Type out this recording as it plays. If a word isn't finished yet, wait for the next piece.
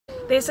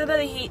They said that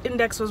the heat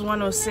index was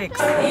 106.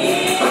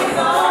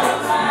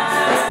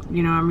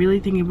 You know, I'm really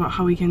thinking about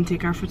how we can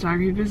take our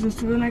photography business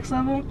to the next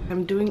level.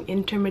 I'm doing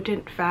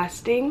intermittent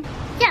fasting.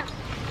 Yeah.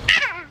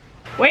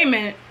 Wait a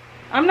minute.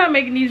 I'm not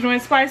making these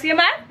ruins spicy,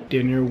 am I?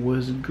 Dinner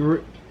was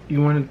great.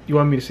 You want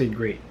me to say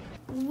great?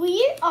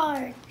 We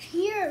are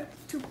here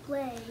to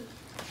play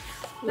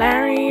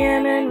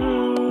Larianne and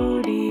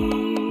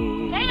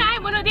Roody. Hey guys,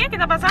 buenos dias, ¿qué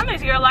está pasando?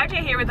 It's your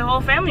LarJ here with the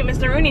whole family.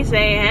 Mr. Roody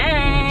say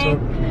hey.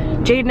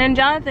 Jaden and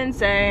Jonathan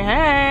say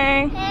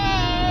hey.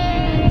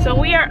 Hey. So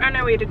we are on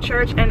our way to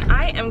church and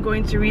I am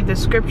going to read the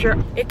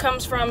scripture. It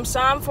comes from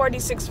Psalm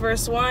 46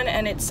 verse 1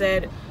 and it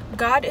said,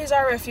 God is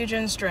our refuge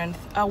and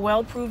strength, a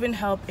well-proven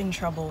help in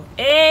trouble.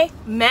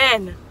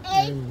 Amen.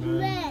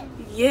 Amen.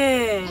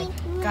 Yeah.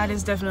 Amen. God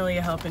is definitely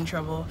a help in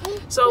trouble.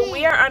 So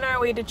we are on our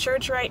way to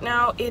church right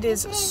now. It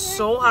is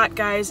so hot,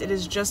 guys. It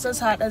is just as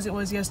hot as it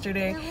was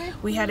yesterday.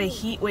 We had a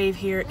heat wave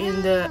here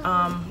in the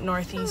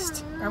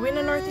northeast. Are we in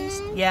the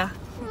northeast? Yeah.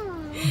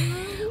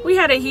 We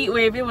had a heat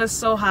wave. It was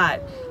so hot.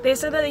 They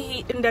said that the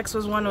heat index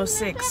was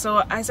 106.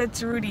 So I said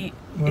to Rudy,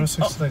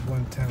 106 is like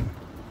 110.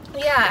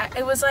 yeah,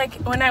 it was like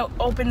when I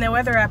opened the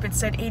weather app, it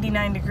said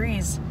 89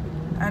 degrees.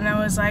 And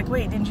I was like,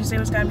 wait, didn't you say it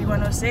was gonna be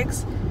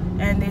 106?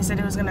 And they said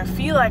it was gonna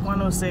feel like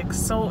 106.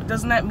 So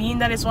doesn't that mean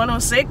that it's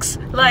 106?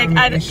 Like,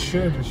 I mean, it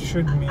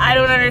should mean. I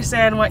don't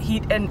understand what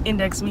heat and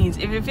index means.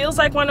 If it feels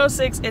like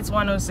 106, it's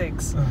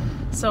 106.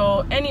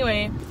 So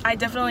anyway, I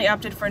definitely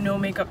opted for no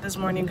makeup this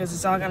morning because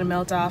it's all gonna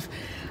melt off.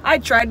 I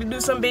tried to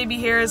do some baby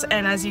hairs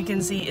and as you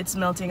can see, it's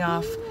melting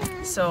off.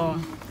 So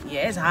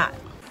yeah, it's hot.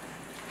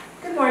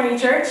 Good morning,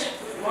 church.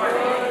 Good morning.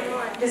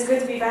 It's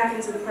good to be back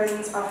into the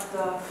presence of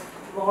the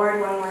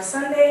Lord one more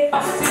Sunday.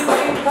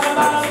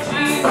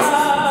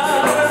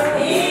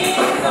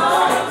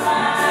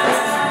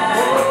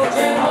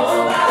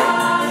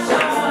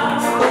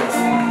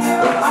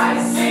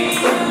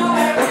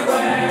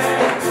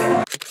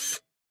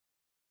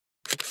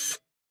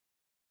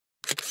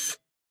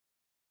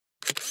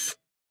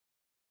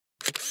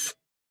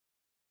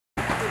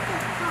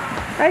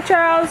 Hi,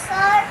 Charles.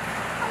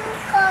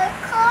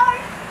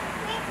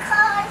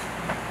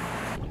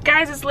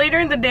 Guys, it's later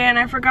in the day and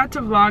I forgot to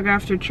vlog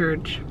after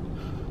church.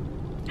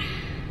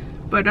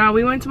 But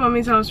we went to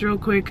Mommy's house real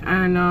quick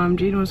and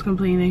Jaden was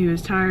complaining that he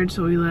was tired,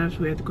 so we left.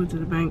 We had to go to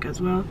the bank as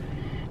well.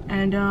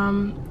 And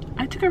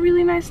I took a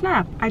really nice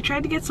nap. I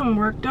tried to get some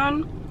work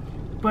done,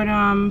 but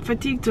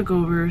fatigue took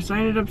over, so I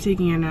ended up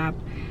taking a nap.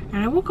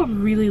 And I woke up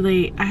really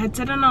late. I had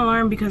set an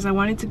alarm because I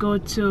wanted to go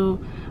to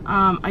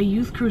a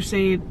youth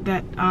crusade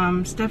that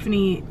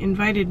Stephanie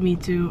invited me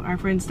to, our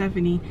friend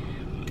Stephanie.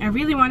 I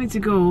really wanted to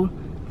go.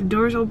 The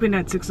doors opened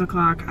at 6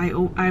 o'clock.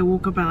 I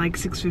woke up at like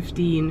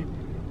 6:15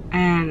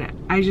 and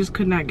I just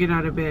could not get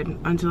out of bed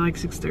until like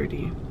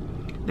 6:30.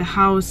 The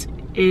house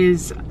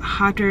is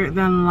hotter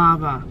than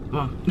lava.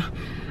 Well,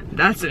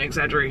 that's an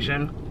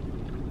exaggeration.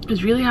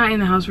 It's really hot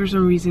in the house for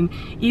some reason.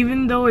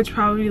 Even though it's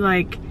probably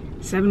like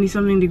 70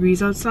 something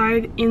degrees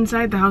outside,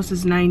 inside the house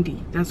is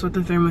 90. That's what the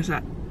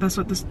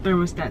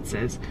thermostat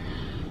says.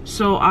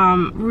 So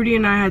Rudy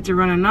and I had to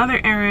run another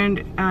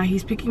errand.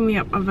 He's picking me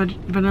up a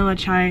vanilla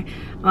chai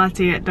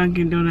latte at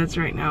Dunkin' Donuts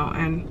right now,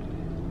 and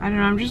I don't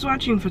know, I'm just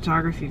watching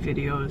photography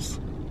videos.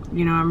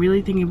 You know, I'm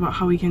really thinking about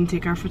how we can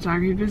take our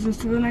photography business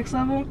to the next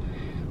level,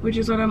 which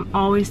is what I'm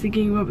always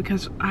thinking about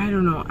because I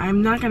don't know,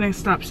 I'm not gonna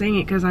stop saying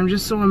it because I'm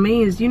just so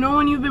amazed. You know,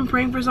 when you've been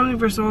praying for something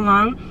for so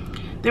long,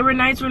 there were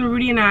nights when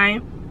Rudy and I,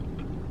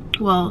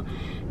 well,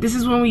 this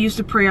is when we used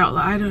to pray out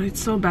loud. It's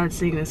so bad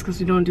saying this because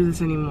we don't do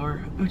this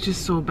anymore, which is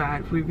so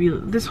bad.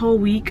 This whole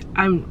week,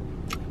 I'm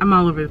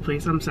all over the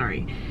place. I'm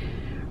sorry.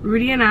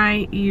 Rudy and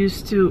I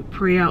used to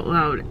pray out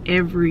loud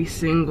every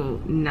single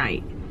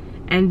night.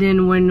 And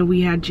then when we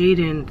had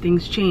Jaden,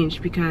 things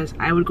changed because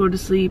I would go to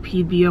sleep,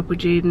 he'd be up with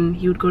Jaden,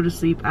 he would go to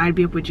sleep, I'd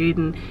be up with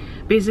Jaden.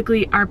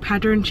 Basically, our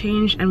pattern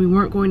changed and we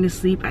weren't going to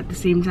sleep at the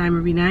same time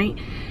every night.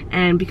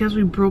 And because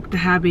we broke the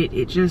habit,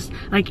 it just,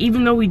 like,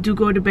 even though we do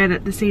go to bed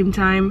at the same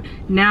time,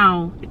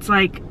 now it's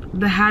like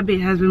the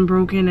habit has been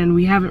broken and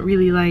we haven't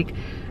really like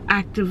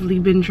actively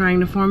been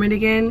trying to form it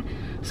again.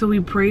 So we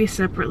pray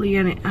separately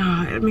and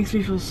it makes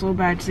me feel so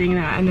bad saying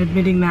that and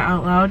admitting that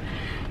out loud.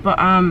 But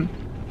I'm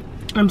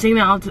saying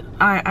all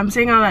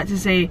that to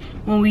say,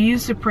 when we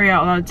used to pray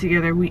out loud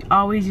together, we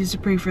always used to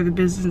pray for the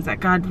business,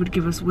 that God would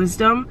give us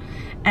wisdom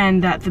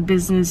and that the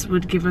business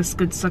would give us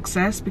good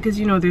success, because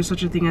you know there's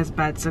such a thing as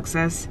bad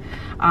success.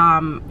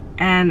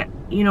 And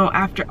you know,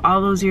 after all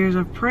those years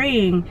of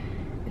praying,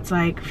 it's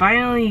like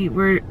finally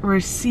we're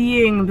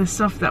seeing the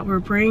stuff that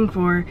we're praying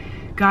for.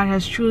 God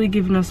has truly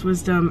given us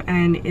wisdom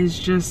and is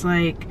just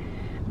like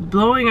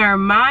blowing our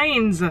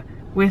minds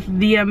with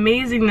the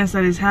amazingness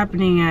that is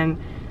happening. And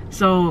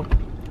so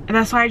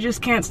that's why I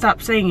just can't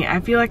stop saying it. I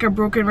feel like a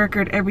broken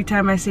record every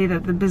time I say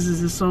that the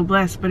business is so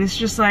blessed, but it's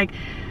just like,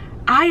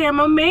 I am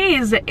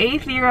amazed. The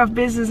 8th year of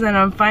business and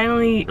I'm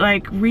finally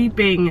like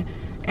reaping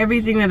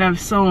everything that I've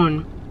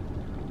sown,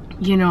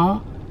 you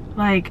know?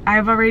 Like,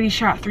 I've already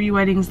shot 3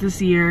 weddings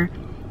this year,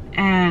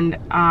 and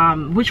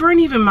which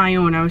weren't even my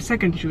own. I was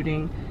second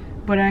shooting.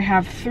 but I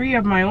have 3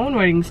 of my own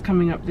weddings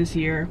coming up this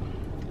year,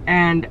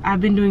 and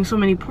I've been doing so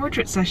many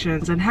portrait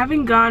sessions, and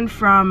having gone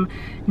from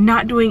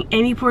not doing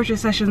any portrait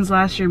sessions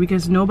last year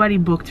because nobody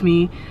booked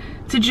me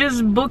to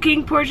just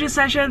booking portrait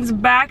sessions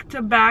back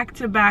to back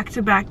to back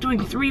to back,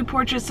 doing 3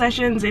 portrait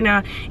sessions in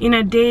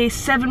a day,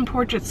 7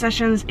 portrait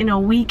sessions in a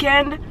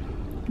weekend.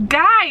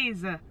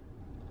 Guys,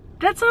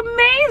 that's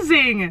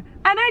amazing,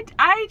 and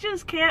I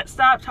just can't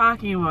stop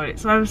talking about it,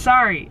 so I'm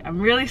sorry.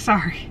 I'm really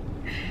sorry.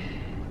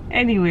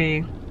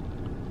 Anyway,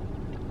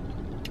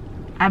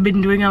 I've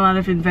been doing a lot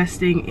of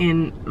investing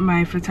in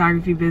my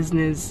photography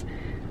business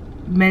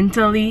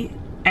mentally,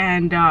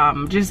 and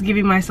just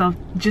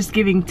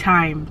giving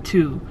time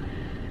too.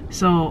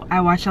 So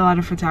I watch a lot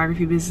of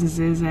photography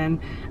businesses, and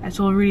I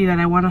told Rudy that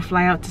I want to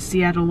fly out to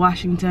Seattle,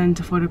 Washington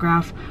to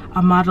photograph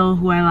a model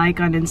who I like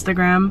on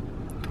Instagram,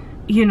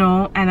 you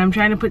know, and I'm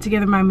trying to put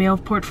together my male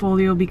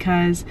portfolio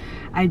because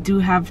I do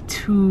have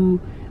 2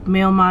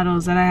 male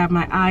models that I have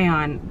my eye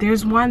on.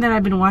 There's one that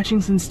I've been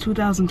watching since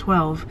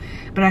 2012,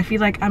 but I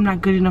feel like I'm not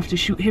good enough to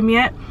shoot him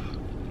yet.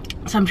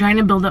 So I'm trying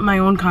to build up my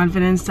own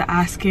confidence to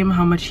ask him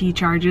how much he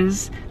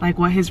charges, like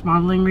what his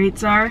modeling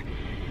rates are.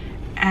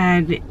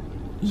 And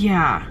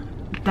yeah,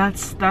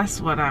 that's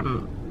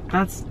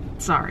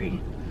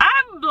sorry.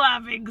 I'm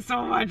laughing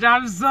so much,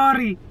 I'm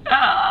sorry.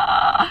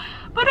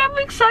 But I'm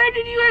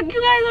excited. You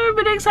guys ever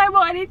been excited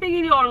about anything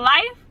in your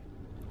life?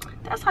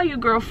 That's how your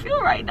girl feel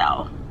right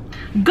now.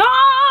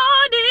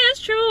 God is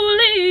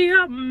truly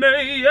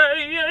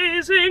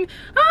amazing.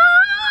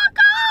 Oh,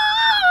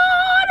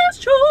 God is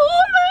truly.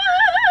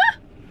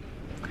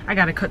 I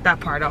gotta cut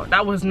that part out.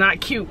 That was not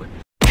cute.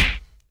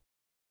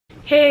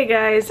 Hey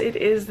guys, it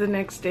is the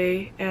next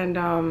day, and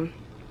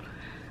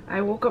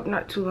I woke up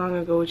not too long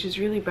ago, which is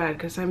really bad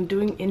because I'm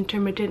doing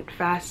intermittent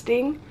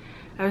fasting.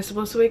 I was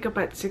supposed to wake up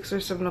at 6 or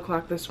 7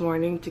 o'clock this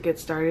morning to get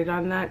started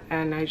on that,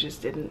 and I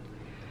just didn't.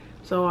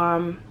 So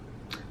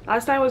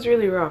last night was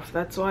really rough.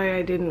 That's why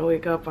I didn't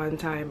wake up on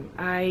time.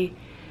 I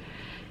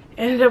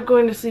ended up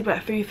going to sleep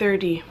at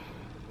 3:30.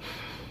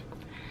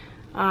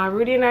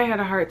 Rudy and I had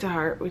a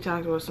heart-to-heart. We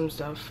talked about some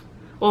stuff.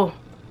 Well,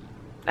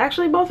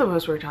 actually both of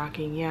us were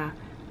talking, yeah.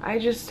 I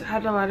just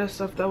had a lot of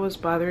stuff that was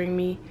bothering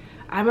me.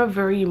 I'm a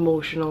very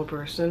emotional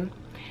person,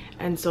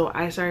 and so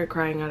I started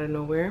crying out of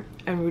nowhere,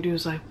 and Rudy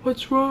was like,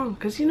 what's wrong?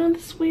 Because you know,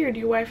 this is weird.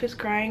 Your wife is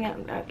crying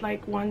at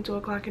like 1, 2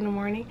 o'clock in the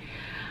morning.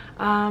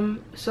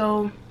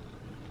 So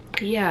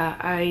yeah,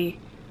 I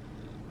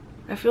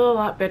feel a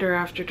lot better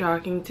after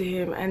talking to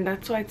him, and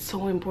that's why it's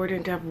so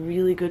important to have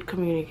really good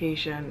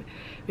communication,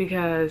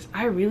 because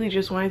I really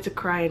just wanted to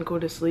cry and go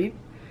to sleep,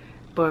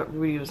 but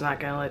Rudy was not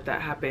gonna let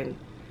that happen.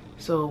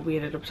 So we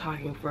ended up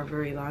talking for a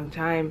very long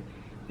time.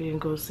 We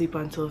didn't go to sleep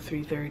until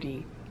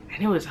 3:30,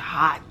 and it was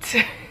hot.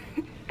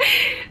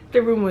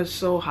 The room was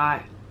so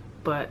hot,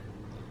 but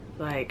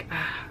like,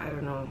 I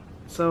don't know.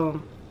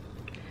 So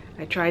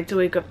I tried to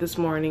wake up this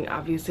morning.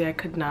 Obviously I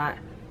could not.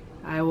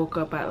 I woke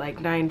up at like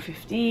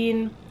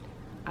 9:15.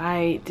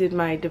 I did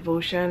my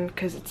devotion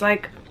because it's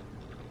like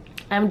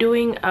I'm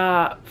doing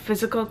a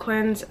physical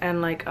cleanse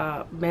and like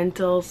a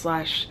mental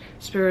 /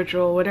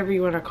 spiritual, whatever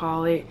you want to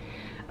call it.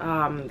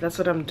 That's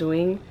what I'm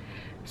doing.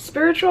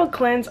 Spiritual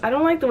cleanse, I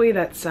don't like the way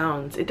that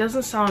sounds. It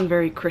doesn't sound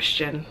very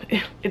Christian.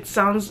 It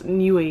sounds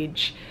new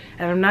age,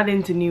 and I'm not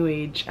into new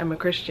age. I'm a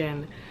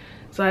Christian,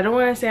 so I don't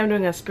want to say I'm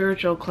doing a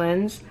spiritual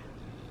cleanse.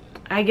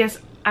 I guess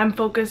I'm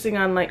focusing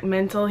on like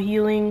mental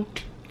healing.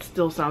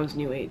 Still sounds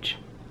new age.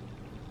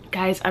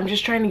 Guys, I'm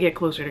just trying to get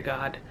closer to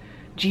God,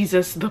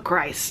 Jesus the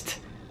Christ.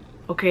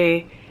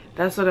 Okay,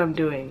 that's what I'm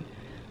doing.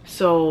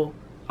 So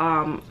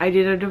I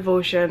did a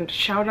devotion.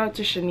 Shout out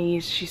to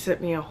Shanice. She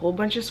sent me a whole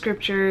bunch of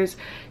scriptures.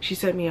 She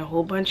sent me a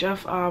whole bunch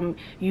of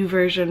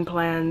YouVersion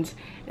plans,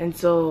 and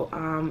so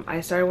I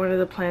started one of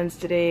the plans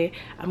today.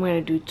 I'm going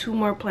to do 2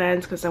 more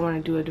plans because I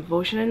want to do a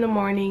devotion in the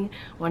morning,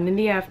 1 in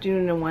the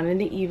afternoon, and 1 in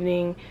the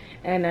evening.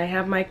 And I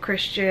have my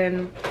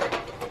Christian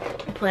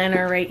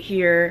planner right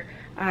here.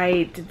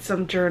 I did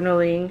some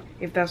journaling,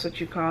 if that's what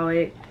you call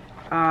it,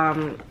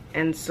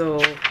 and so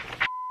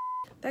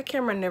that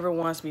camera never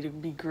wants me to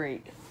be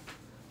great.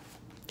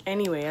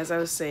 Anyway, as I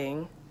was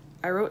saying,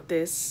 I wrote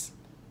this: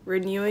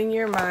 renewing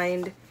your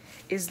mind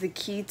is the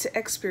key to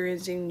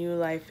experiencing new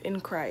life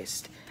in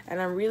Christ. And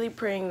I'm really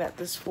praying that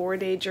this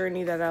 4-day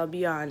journey that I'll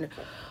be on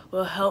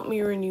will help me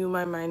renew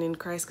my mind in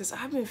Christ, because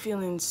I've been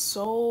feeling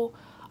so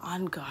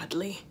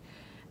ungodly,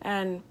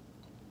 and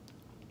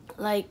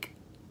like,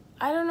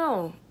 I don't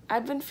know,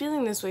 I've been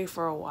feeling this way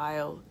for a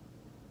while.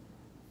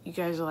 You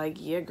guys are like,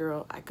 yeah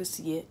girl, I could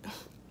see it.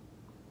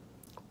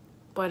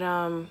 But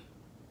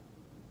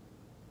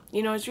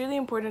you know, it's really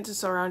important to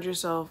surround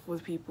yourself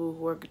with people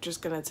who are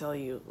just gonna tell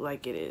you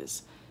like it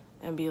is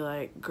and be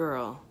like,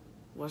 girl,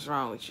 what's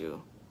wrong with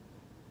you?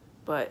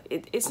 But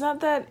it's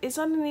not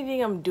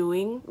anything I'm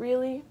doing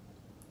really,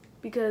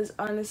 because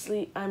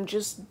honestly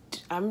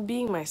I'm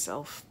being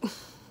myself.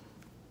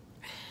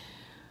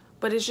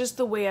 But it's just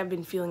the way I've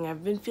been feeling.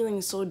 I've been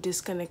feeling so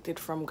disconnected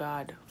from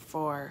God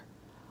for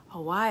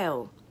a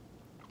while.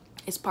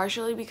 It's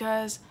partially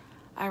because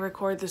I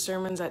record the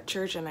sermons at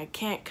church and I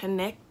can't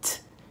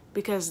connect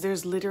because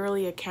there's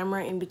literally a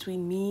camera in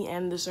between me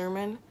and the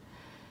sermon.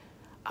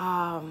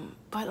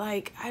 But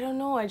like, I don't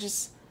know, I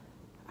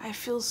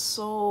feel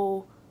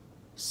so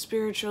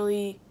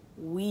spiritually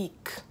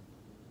weak.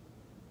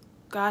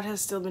 God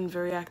has still been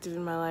very active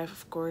in my life,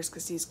 of course,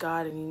 because he's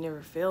God and he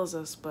never fails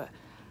us. But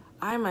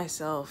I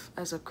myself,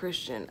 as a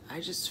Christian, I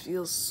just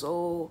feel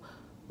so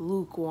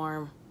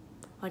lukewarm.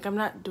 Like I'm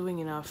not doing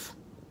enough.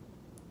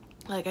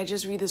 Like I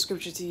just read the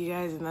scripture to you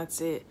guys and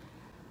that's it.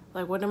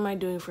 Like what am I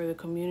doing for the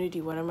community?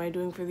 What am I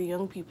doing for the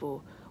young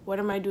people? What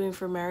am I doing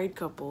for married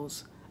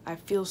couples? I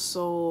feel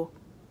so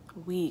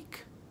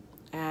weak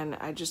and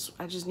I just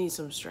need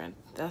some strength.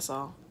 That's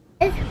all.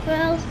 It's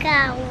broke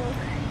out.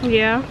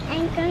 Yeah?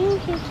 I'm going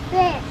to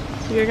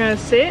sit. You're gonna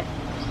sit?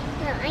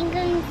 No, I'm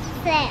going to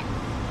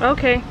sit.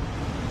 Okay.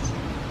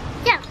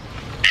 Yeah.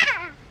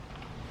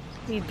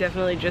 He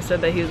definitely just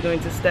said that he was going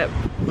to step,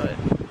 but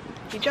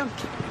he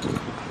jumped.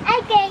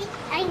 Okay,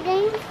 I'm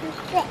going to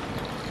sit.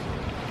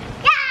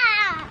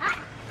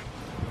 Yeah.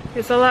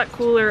 It's a lot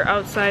cooler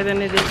outside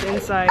than it is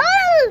inside.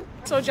 Oh!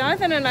 So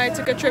Jonathan and I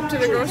took a trip to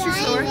the grocery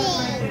store.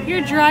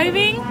 You're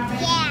driving?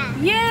 Yeah.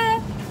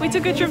 Yeah. We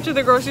took a trip to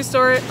the grocery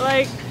store.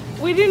 Like,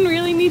 we didn't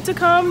really need to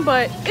come,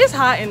 but it's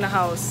hot in the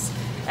house.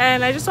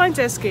 And I just wanted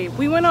to escape.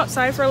 We went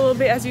outside for a little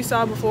bit, as you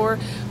saw before,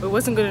 but it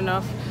wasn't good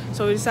enough.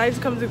 So we decided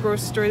to come to the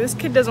grocery store. This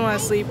kid doesn't want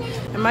to sleep,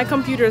 and my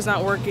computer is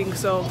not working,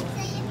 so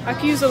I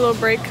could use a little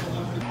break.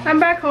 I'm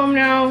back home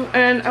now,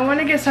 and I want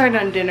to get started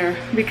on dinner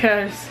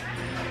because,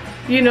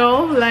 you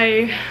know,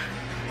 like,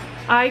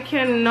 I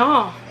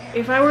cannot.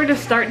 If I were to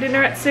start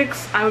dinner at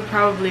 6, I would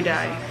probably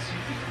die.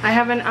 I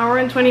have an hour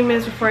and 20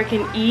 minutes before I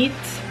can eat,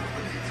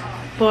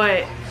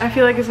 but I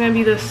feel like it's gonna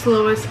be the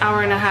slowest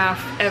hour and a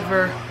half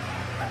ever.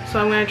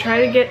 So I'm gonna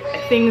try to get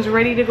things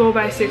ready to go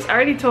by 6. I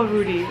already told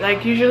Rudy,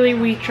 like usually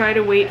we try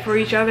to wait for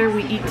each other.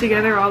 We eat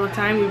together all the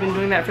time. We've been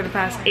doing that for the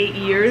past 8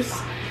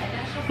 years,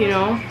 you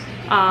know.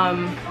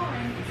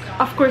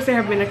 Of course there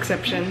have been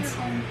exceptions,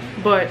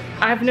 but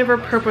I've never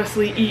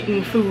purposely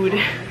eaten food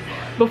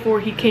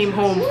before he came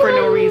home for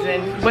no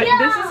reason. But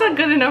this is a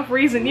good enough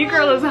reason. Your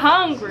girl is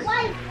hungry.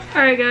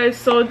 Alright guys,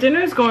 so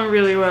dinner's going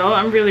really well.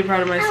 I'm really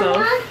proud of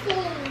myself.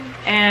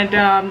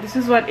 And this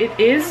is what it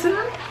is.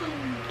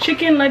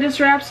 Chicken lettuce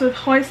wraps with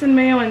hoisin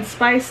mayo and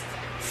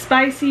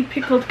spicy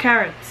pickled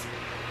carrots.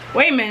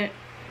 Wait a minute.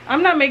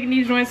 I'm not making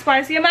these joints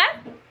spicy, am I?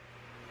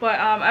 But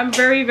I'm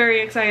very,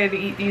 very excited to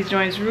eat these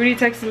joints. Rudy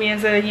texted me and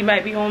said that he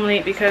might be home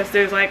late because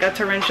there's like a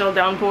torrential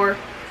downpour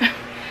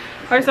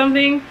or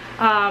something.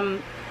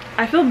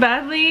 I feel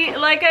badly.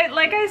 Like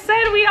I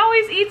said, we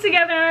always eat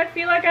together and I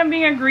feel like I'm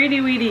being a greedy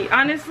weedy.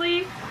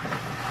 Honestly,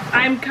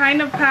 I'm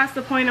kind of past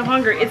the point of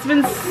hunger. It's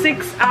been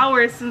 6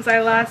 hours since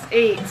I last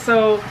ate.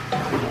 So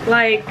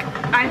like,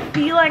 I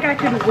feel like I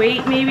could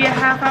wait maybe a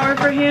half hour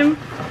for him.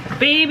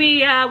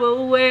 Baby, I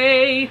will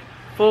wait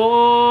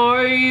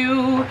for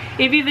you.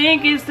 If you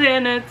think it's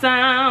dinner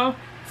time,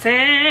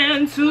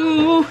 10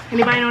 to.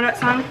 Anybody know that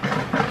song?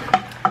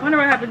 I wonder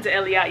what happened to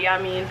Elliot. Yeah,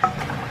 I mean,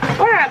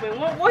 what happened?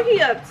 What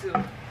he up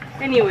to?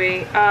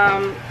 Anyway,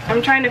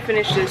 I'm trying to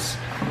finish this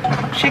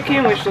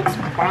chicken, which looks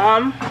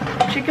bomb.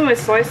 Chicken with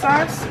soy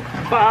sauce,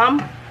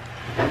 bomb.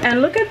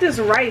 And look at this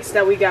rice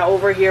that we got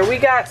over here. We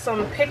got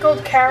some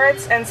pickled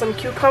carrots and some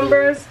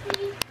cucumbers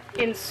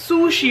in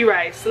sushi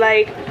rice.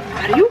 Like,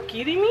 are you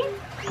kidding me?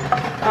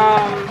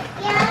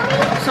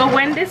 So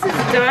when this is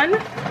done,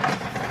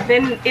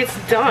 then it's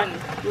done.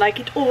 Like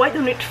it, oh, I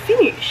done it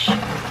finish.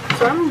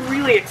 So I'm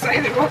really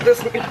excited about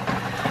this meal.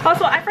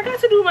 Also, I forgot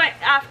to do my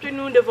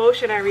afternoon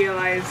devotion, I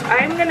realized.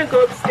 I'm gonna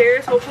go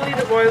upstairs. Hopefully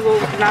the boys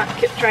will not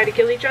try to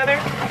kill each other.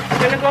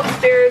 I'm gonna go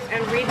upstairs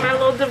and read my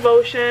little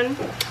devotion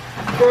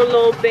for a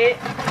little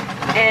bit.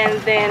 And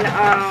then,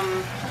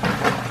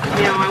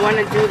 you know, I want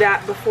to do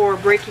that before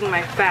breaking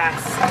my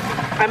fast.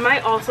 I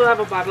might also have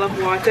a bottle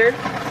of water,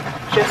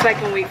 just so I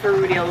can wait for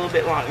Rudy a little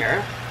bit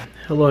longer.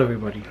 Hello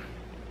everybody.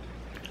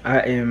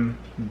 I am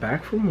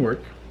back from work.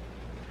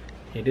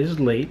 It is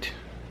late.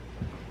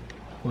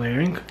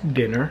 Larianne cooked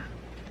dinner.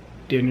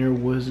 Dinner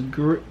was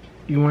great.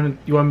 You want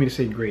me to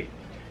say great?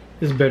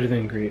 It's better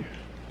than great.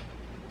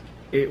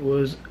 It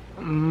was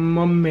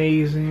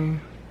amazing.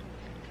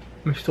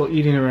 I'm still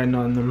eating it right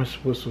now and I'm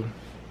supposed to.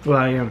 Well,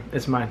 I am.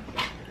 It's mine.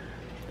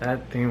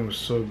 That thing was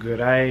so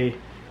good.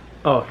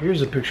 Oh,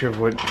 here's a picture of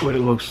what it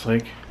looks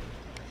like.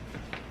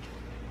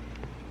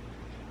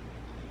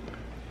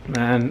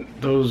 Man,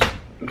 those.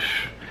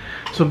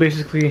 So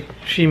basically,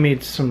 she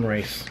made some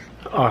rice.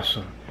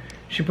 Awesome.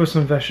 She put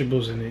some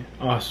vegetables in it.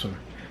 Awesome.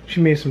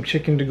 She made some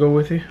chicken to go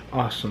with it.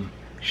 Awesome.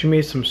 She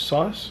made some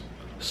sauce.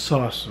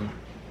 Awesome.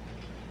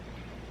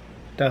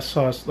 That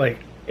sauce, like,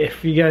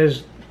 if you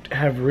guys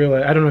have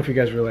realized, I don't know if you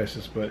guys realize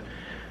this, but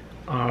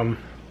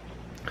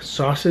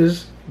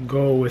sauces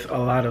go with a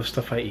lot of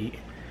stuff I eat.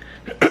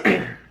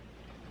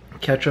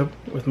 Ketchup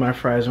with my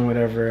fries and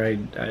whatever.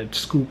 I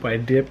scoop, I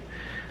dip.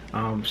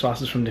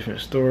 Sauces from different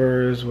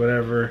stores,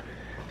 whatever,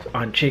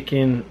 on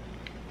chicken.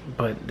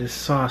 But this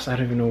sauce, I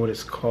don't even know what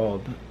it's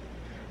called.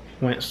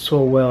 went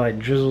so well. I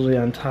drizzled it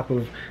on top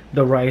of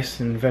the rice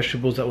and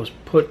vegetables that was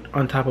put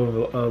on top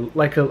of a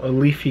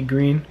leafy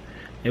green.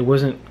 It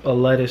wasn't a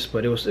lettuce,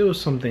 but it was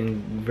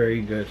something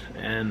very good,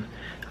 and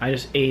I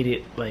just ate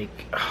it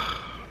like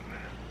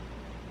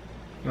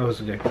that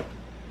was good.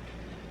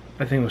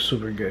 I think it was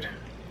super good.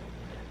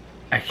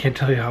 I can't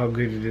tell you how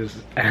good it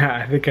is.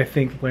 I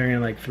think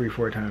Larianne like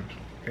 3-4 times.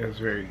 It was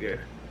very good.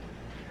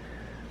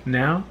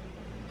 Now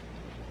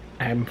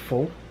I'm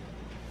full.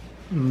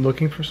 I'm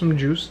looking for some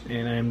juice,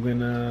 and I'm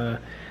gonna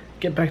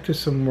get back to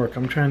some work.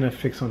 I'm trying to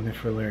fix something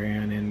for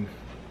Larianne, and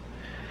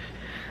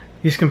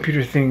these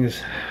computer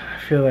things, I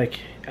feel like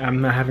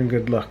I'm not having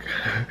good luck.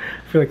 I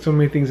feel like so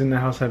many things in the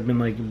house have been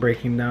like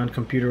breaking down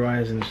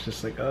computer-wise, and it's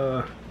just like,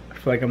 I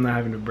feel like I'm not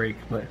having to break,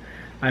 but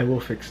I will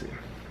fix it.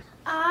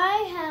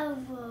 I have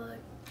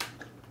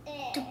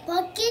the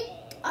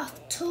bucket of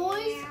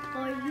toys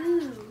for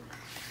you.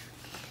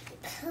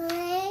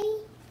 Play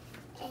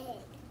it.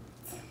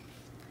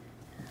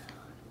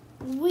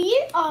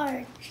 We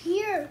are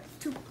here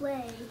to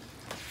play.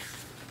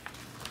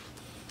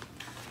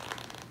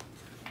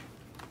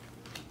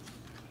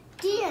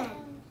 Dan.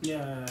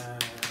 Yeah.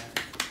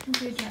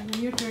 Okay,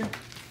 Jasmine, your turn.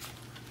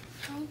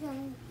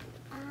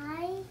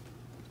 I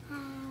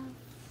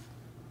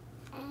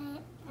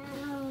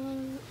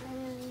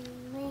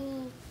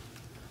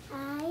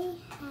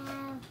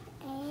have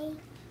a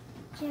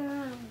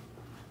drum.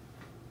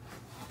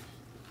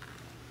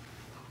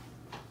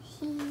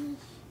 He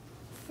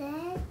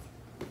said,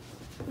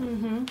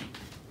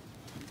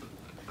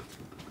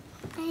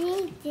 I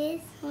need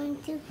this one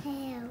to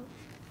help.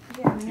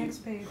 Yeah, the next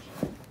page.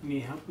 You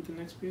need help with the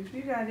next page?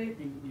 You got it.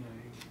 Yeah.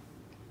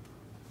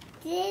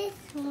 This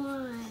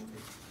one.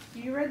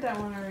 You read that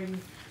one already.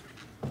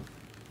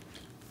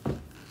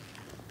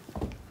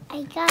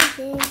 I got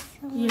this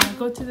one. Yeah,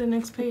 go to the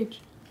next page.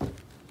 I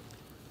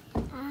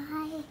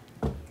have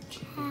a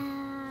drum.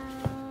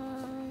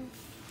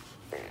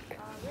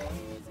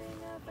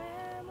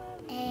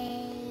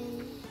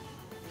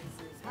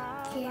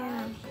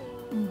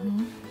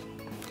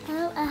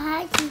 Oh, I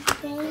had to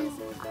face.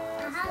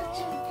 I had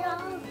to draw.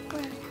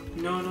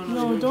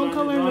 No, don't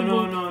color in the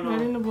book.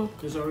 Not in the book.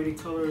 There's already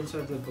color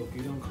inside the book.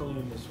 You don't color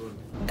in this one.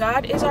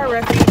 God is our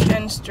refuge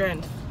and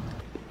strength.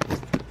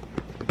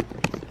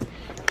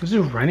 Is it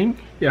running?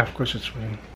 Yeah, of course it's running.